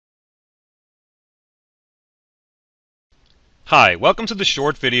Hi, welcome to the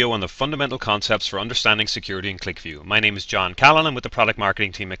short video on the fundamental concepts for understanding security in QlikView. My name is John Callan. I'm with the product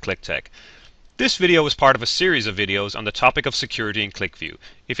marketing team at QlikTech. This video is part of a series of videos on the topic of security in QlikView.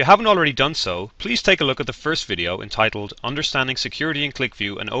 If you haven't already done so, please take a look at the first video entitled Understanding Security in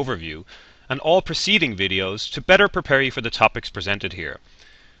QlikView, an Overview, and all preceding videos to better prepare you for the topics presented here.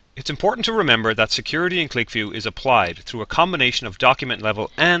 It's important to remember that security in QlikView is applied through a combination of document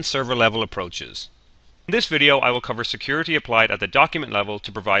level and server level approaches. In this video, I will cover security applied at the document level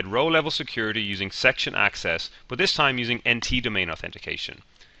to provide row-level security using section access, but this time using NT domain authentication.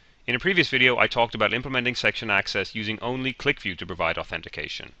 In a previous video, I talked about implementing section access using only QlikView to provide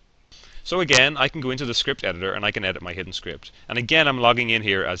authentication. So again, I can go into the script editor and I can edit my hidden script. And again, I'm logging in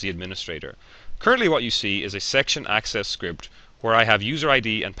here as the administrator. Currently what you see is a section access script where I have user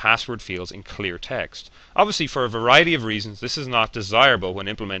ID and password fields in clear text. Obviously, for a variety of reasons, this is not desirable when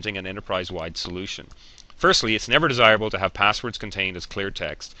implementing an enterprise-wide solution. Firstly, it's never desirable to have passwords contained as clear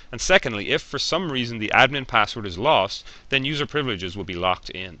text. And secondly, if for some reason the admin password is lost, then user privileges will be locked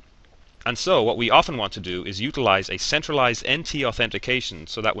in. And so what we often want to do is utilize a centralized NT authentication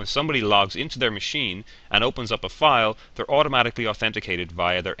so that when somebody logs into their machine and opens up a file, they're automatically authenticated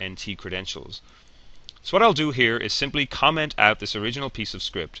via their NT credentials. So what I'll do here is simply comment out this original piece of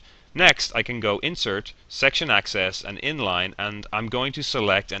script. Next, I can go Insert, Section Access, and Inline, and I'm going to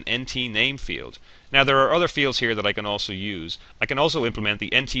select an NT name field. Now there are other fields here that I can also use. I can also implement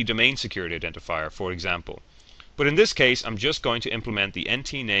the NT domain security identifier, for example. But in this case, I'm just going to implement the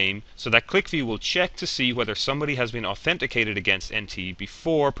NT name so that QlikView will check to see whether somebody has been authenticated against NT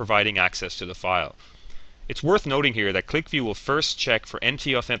before providing access to the file. It's worth noting here that QlikView will first check for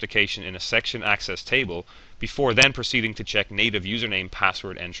NT authentication in a section access table before then proceeding to check native username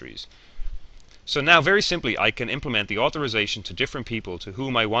password entries. So now very simply I can implement the authorization to different people to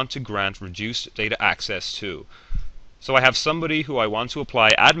whom I want to grant reduced data access to. So I have somebody who I want to apply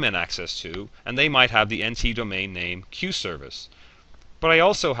admin access to, and they might have the NT domain name QService. But I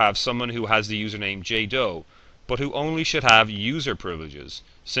also have someone who has the username JDoe, but who only should have user privileges.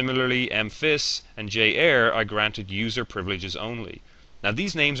 Similarly, MFIS and JAir are granted user privileges only. Now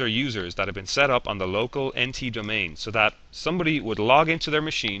these names are users that have been set up on the local NT domain so that somebody would log into their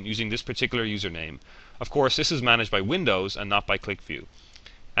machine using this particular username. Of course, this is managed by Windows and not by QlikView.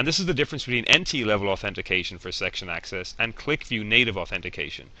 And this is the difference between NT level authentication for section access and QlikView native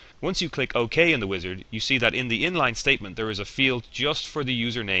authentication. Once you click OK in the wizard, you see that in the inline statement there is a field just for the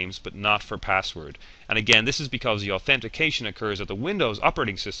usernames but not for password. And again, this is because the authentication occurs at the Windows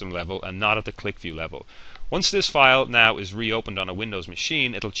operating system level and not at the QlikView level. Once this file now is reopened on a Windows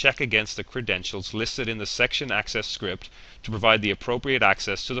machine, it'll check against the credentials listed in the section access script to provide the appropriate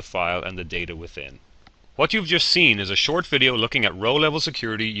access to the file and the data within. What you've just seen is a short video looking at row-level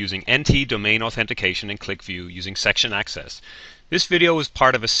security using NT domain authentication in QlikView using section access. This video is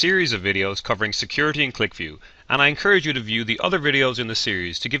part of a series of videos covering security in QlikView, and I encourage you to view the other videos in the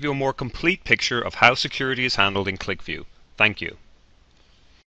series to give you a more complete picture of how security is handled in QlikView. Thank you.